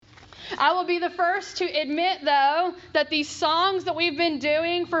I will be the first to admit, though, that these songs that we've been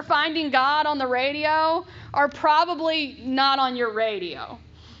doing for Finding God on the radio are probably not on your radio.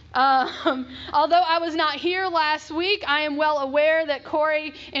 Although I was not here last week, I am well aware that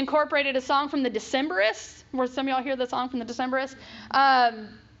Corey incorporated a song from the Decemberists. Were some of y'all hear the song from the Decemberists?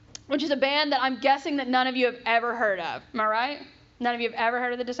 Which is a band that I'm guessing that none of you have ever heard of. Am I right? None of you have ever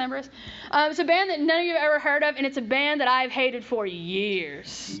heard of the Decemberists? It's a band that none of you have ever heard of, and it's a band that I've hated for years.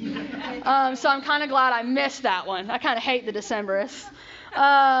 So I'm kind of glad I missed that one. I kind of hate the Decemberists.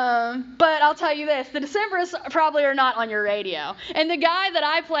 But I'll tell you this, the Decemberists probably are not on your radio. And the guy that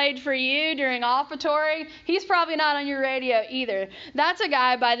I played for you during offertory, he's probably not on your radio either. That's a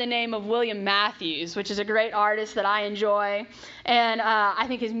guy by the name of William Matthews, which is a great artist that I enjoy. And I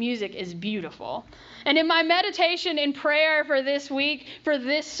think his music is beautiful. And in my meditation and prayer for this week, for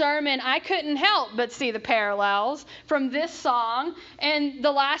this sermon, I couldn't help but see the parallels from this song and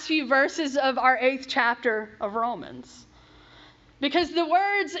the last few verses of our 8th chapter of Romans. Because the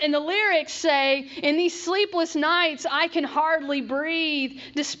words and the lyrics say, in these sleepless nights, I can hardly breathe,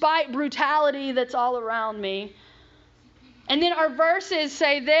 despite brutality that's all around me. And then our verses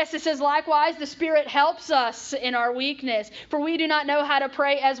say this. It says, likewise, the Spirit helps us in our weakness, for we do not know how to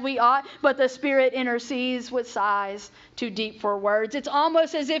pray as we ought, but the Spirit intercedes with sighs too deep for words. It's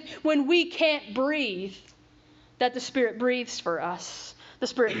almost as if when we can't breathe, that the Spirit breathes for us. The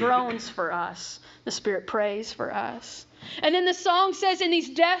Spirit groans for us. The Spirit prays for us. And then the song says, in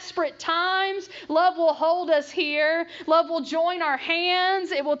these desperate times, love will hold us here. Love will join our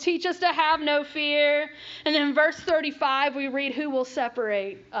hands. It will teach us to have no fear. And then in verse 35, we read, who will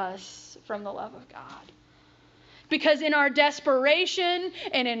separate us from the love of God? Because in our desperation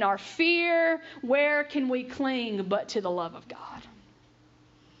and in our fear, where can we cling but to the love of God?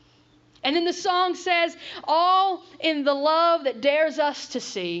 And then the song says, all in the love that dares us to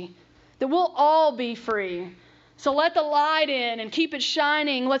see, that we'll all be free. So let the light in and keep it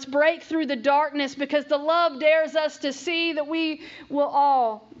shining. Let's break through the darkness because the love dares us to see that we will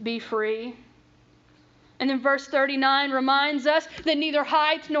all be free. And then verse 39 reminds us that neither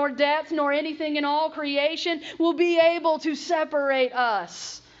height nor depth nor anything in all creation will be able to separate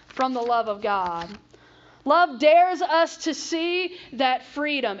us from the love of God. Love dares us to see that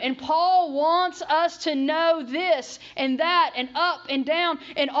freedom. And Paul wants us to know this and that and up and down.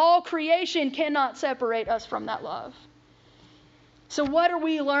 And all creation cannot separate us from that love. So what are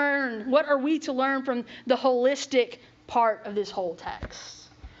we to learn from the holistic part of this whole text?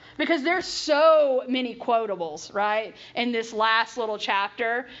 Because there's so many quotables, right, in this last little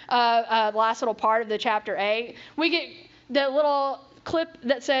chapter, last little part of the chapter 8. We get the little clip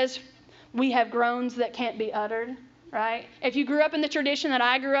that says, we have groans that can't be uttered, right? If you grew up in the tradition that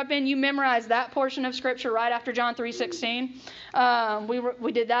I grew up in, you memorized that portion of Scripture right after John 3:16.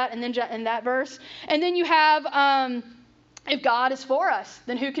 We did that, and then in that verse. And then you have, if God is for us,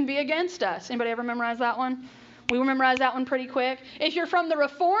 then who can be against us? Anybody ever memorize that one? We memorize that one pretty quick. If you're from the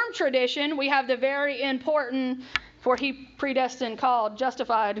Reformed tradition, we have the very important, for he predestined, called,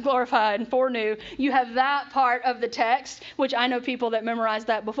 justified, glorified, and foreknew. You have that part of the text, which I know people that memorized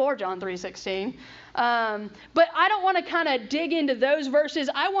that before John 3:16. But I don't want to kind of dig into those verses.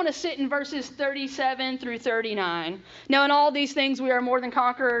 I want to sit in verses 37 through 39. Now, in all these things, we are more than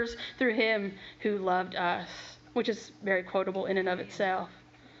conquerors through him who loved us, which is very quotable in and of itself.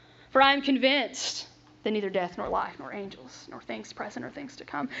 For I am convinced that neither death nor life nor angels nor things present or things to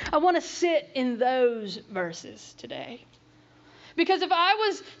come. I want to sit in those verses today. Because if I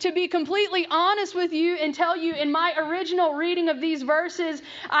was to be completely honest with you and tell you in my original reading of these verses,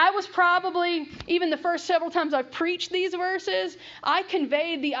 I was probably, even the first several times I've preached these verses, I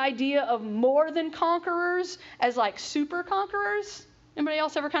conveyed the idea of more than conquerors as like super conquerors. Anybody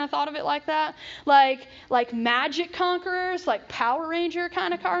else ever kind of thought of it like that? Like magic conquerors, like Power Ranger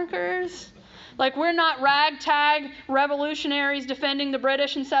kind of conquerors? Like, we're not ragtag revolutionaries defending the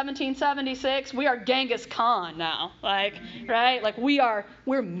British in 1776. We are Genghis Khan now. Right? Like,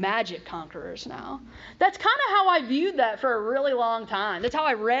 we're magic conquerors now. That's kind of how I viewed that for a really long time. That's how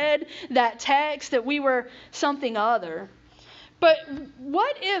I read that text, that we were something other. But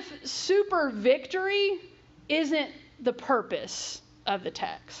what if super victory isn't the purpose of the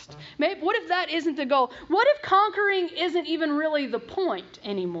text? What if that isn't the goal? What if conquering isn't even really the point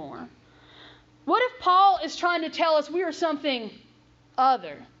anymore? What if Paul is trying to tell us we are something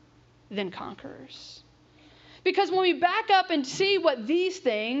other than conquerors? Because when we back up and see what these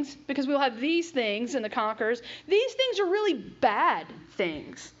things, because we'll have these things in the conquerors, these things are really bad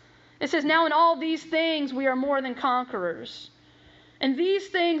things. It says, now in all these things we are more than conquerors. And these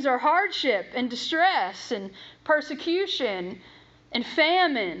things are hardship and distress and persecution. and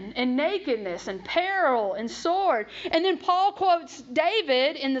famine and nakedness and peril and sword. And then Paul quotes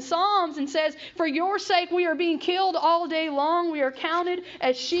David in the Psalms and says, "For your sake we are being killed all day long. We are counted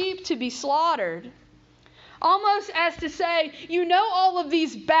as sheep to be slaughtered." Almost as to say, you know all of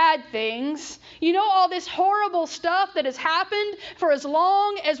these bad things. You know all this horrible stuff that has happened for as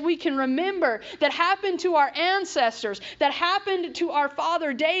long as we can remember, that happened to our ancestors, that happened to our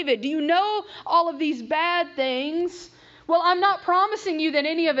father David. Do you know all of these bad things? Well, I'm not promising you that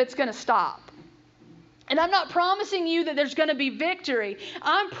any of it's going to stop. And I'm not promising you that there's going to be victory.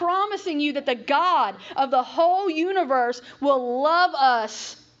 I'm promising you that the God of the whole universe will love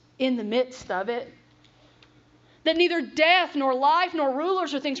us in the midst of it. That neither death, nor life, nor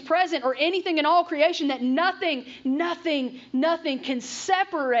rulers, or things present, or anything in all creation, that nothing can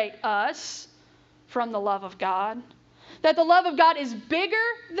separate us from the love of God. That the love of God is bigger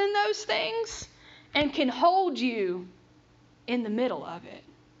than those things and can hold you in the middle of it.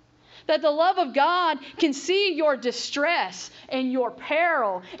 That the love of God can see your distress and your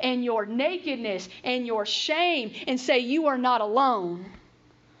peril and your nakedness and your shame and say, you are not alone.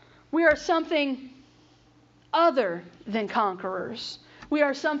 We are something other than conquerors. We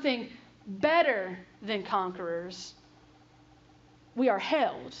are something better than conquerors. We are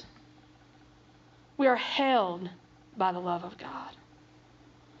held. We are held by the love of God.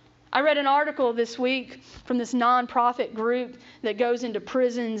 I read an article this week from this nonprofit group that goes into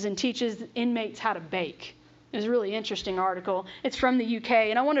prisons and teaches inmates how to bake. It was a really interesting article. It's from the UK,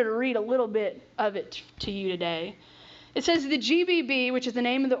 and I wanted to read a little bit of it to you today. It says the GBB, which is the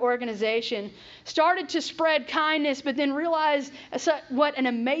name of the organization, started to spread kindness, but then realized what an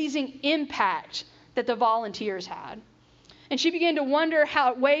amazing impact that the volunteers had. And she began to wonder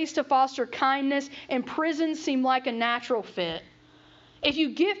how ways to foster kindness in prisons seemed like a natural fit. If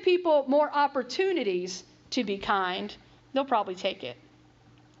you give people more opportunities to be kind, they'll probably take it.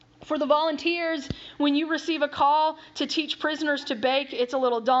 For the volunteers, when you receive a call to teach prisoners to bake, it's a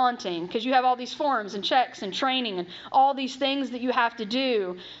little daunting because you have all these forms and checks and training and all these things that you have to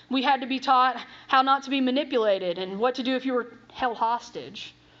do. We had to be taught how not to be manipulated and what to do if you were held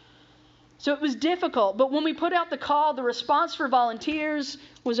hostage. So it was difficult, but when we put out the call, the response for volunteers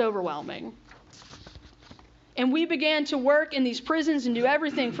was overwhelming. And we began to work in these prisons and do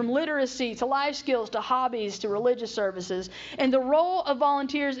everything from literacy to life skills to hobbies to religious services. And the role of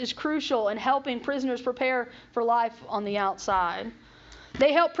volunteers is crucial in helping prisoners prepare for life on the outside.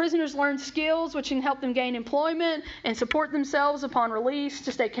 They help prisoners learn skills which can help them gain employment and support themselves upon release,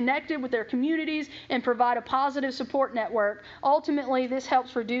 to stay connected with their communities and provide a positive support network. Ultimately, this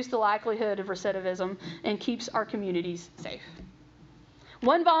helps reduce the likelihood of recidivism and keeps our communities safe.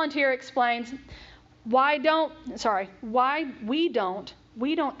 One volunteer explains, we don't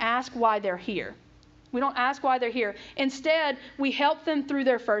ask why they're here. We don't ask why they're here. Instead, we help them through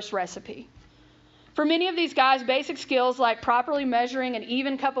their first recipe. For many of these guys, basic skills like properly measuring an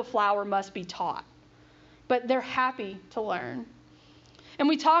even cup of flour must be taught. But they're happy to learn. And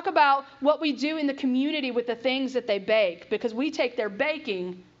we talk about what we do in the community with the things that they bake, because we take their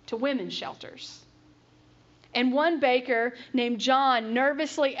baking to women's shelters. And one baker named John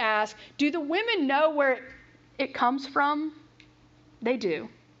nervously asked, "Do the women know where it comes from?" They do.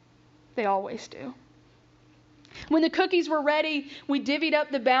 They always do. When the cookies were ready, we divvied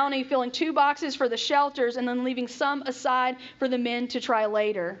up the bounty, filling 2 boxes for the shelters and then leaving some aside for the men to try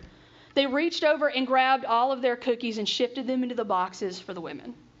later. They reached over and grabbed all of their cookies and shifted them into the boxes for the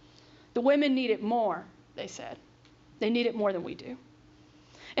women. The women need it more, they said. They need it more than we do.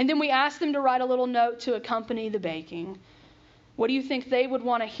 And then we asked them to write a little note to accompany the baking. What do you think they would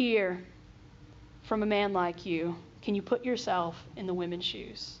want to hear from a man like you? Can you put yourself in the women's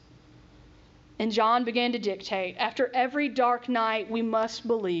shoes? And John began to dictate, "After every dark night, we must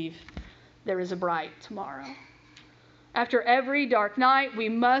believe there is a bright tomorrow. After every dark night, we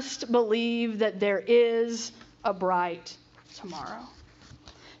must believe that there is a bright tomorrow."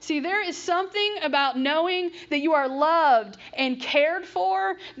 See, there is something about knowing that you are loved and cared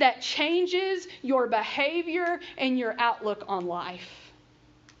for that changes your behavior and your outlook on life.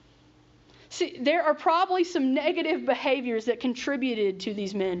 See, there are probably some negative behaviors that contributed to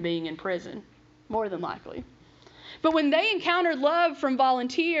these men being in prison, more than likely. But when they encountered love from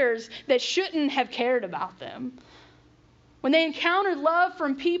volunteers that shouldn't have cared about them, when they encountered love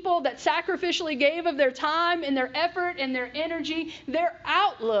from people that sacrificially gave of their time and their effort and their energy, their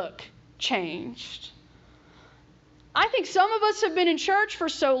outlook changed. I think some of us have been in church for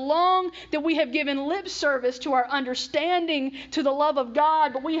so long that we have given lip service to our understanding to the love of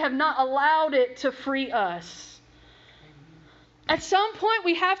God, but we have not allowed it to free us. At some point,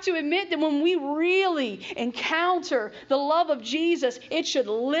 we have to admit that when we really encounter the love of Jesus, it should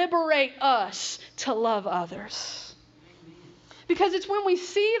liberate us to love others. Because it's when we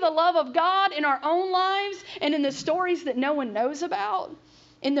see the love of God in our own lives and in the stories that no one knows about,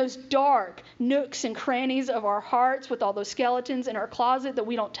 in those dark nooks and crannies of our hearts with all those skeletons in our closet that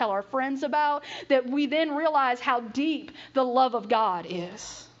we don't tell our friends about, that we then realize how deep the love of God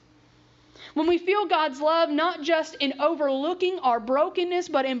is. When we feel God's love, not just in overlooking our brokenness,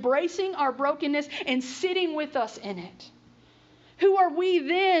 but embracing our brokenness and sitting with us in it. Who are we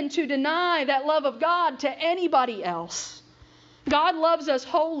then to deny that love of God to anybody else? God loves us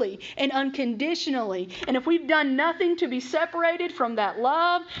wholly and unconditionally. And if we've done nothing to be separated from that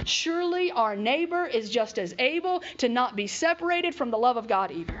love, surely our neighbor is just as able to not be separated from the love of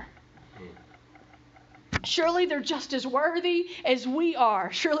God either. Surely they're just as worthy as we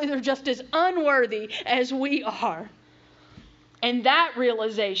are. Surely they're just as unworthy as we are. And that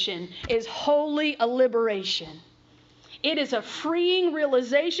realization is wholly a liberation. It is a freeing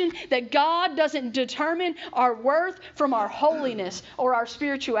realization that God doesn't determine our worth from our holiness or our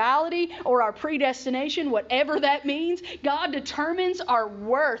spirituality or our predestination, whatever that means. God determines our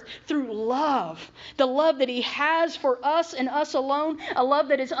worth through love, the love that He has for us and us alone, a love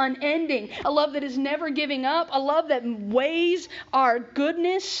that is unending, a love that is never giving up, a love that weighs our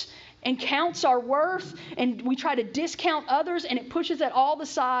goodness and counts our worth, and we try to discount others, and it pushes that all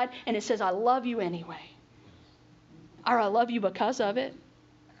aside, and it says, I love you anyway. Or I love you because of it.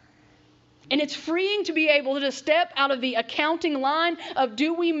 And it's freeing to be able to step out of the accounting line of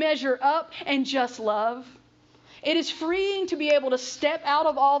do we measure up and just love. It is freeing to be able to step out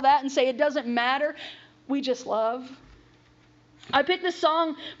of all that and say it doesn't matter, we just love. I picked this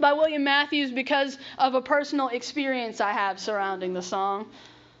song by William Matthews because of a personal experience I have surrounding the song.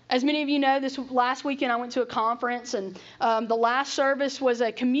 As many of you know, this last weekend I went to a conference, and the last service was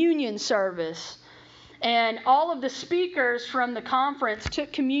a communion service. And all of the speakers from the conference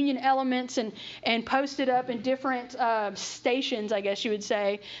took communion elements and posted up in different stations, I guess you would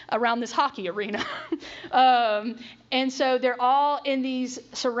say, around this hockey arena. And so they're all in these,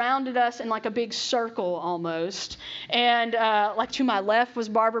 surrounded us in like a big circle almost. And like to my left was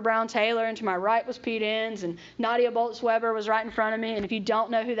Barbara Brown Taylor, and to my right was Pete Enns, and Nadia Boltz-Weber was right in front of me. And if you don't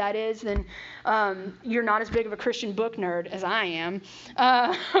know who that is, then you're not as big of a Christian book nerd as I am.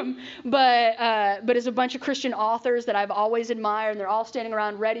 But it's a bunch of Christian authors that I've always admired, and they're all standing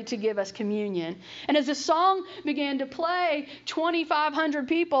around ready to give us communion. And as the song began to play, 2,500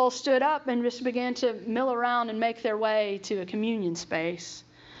 people stood up and just began to mill around and make their way to a communion space.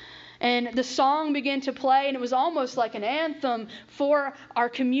 And the song began to play, and it was almost like an anthem for our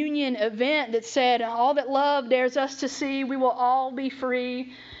communion event that said, all that love dares us to see, we will all be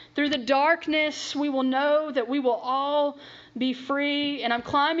free. Through the darkness, we will know that we will all be free. And I'm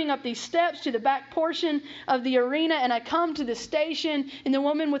climbing up these steps to the back portion of the arena, and I come to the station, and the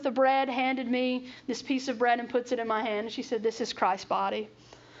woman with the bread handed me this piece of bread and puts it in my hand, and she said, "This is Christ's body."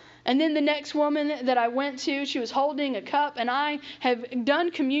 And then the next woman that I went to, she was holding a cup, and I have done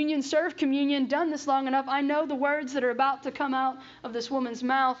communion, served communion, done this long enough. I know the words that are about to come out of this woman's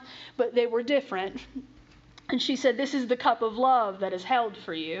mouth, but they were different. And she said, "This is the cup of love that is held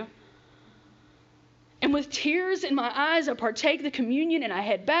for you." And with tears in my eyes, I partake the communion, and I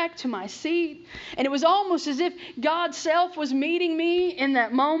head back to my seat. And it was almost as if God's self was meeting me in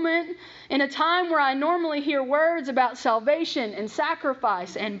that moment, in a time where I normally hear words about salvation and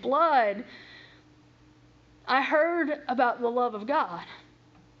sacrifice and blood. I heard about the love of God.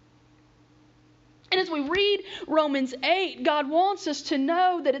 And as we read Romans 8, God wants us to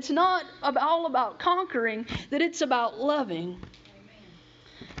know that it's not all about conquering, that it's about loving.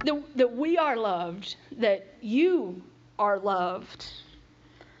 That we are loved, that you are loved,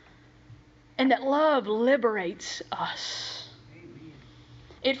 and that love liberates us.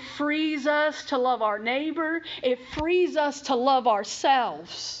 It frees us to love our neighbor. It frees us to love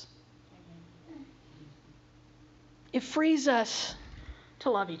ourselves. It frees us to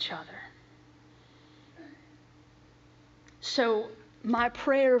love each other. So my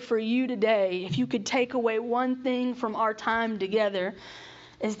prayer for you today, if you could take away one thing from our time together,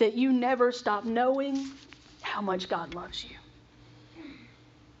 is that you never stop knowing how much God loves you.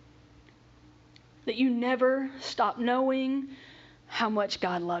 That you never stop knowing how much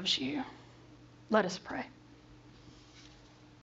God loves you. Let us pray.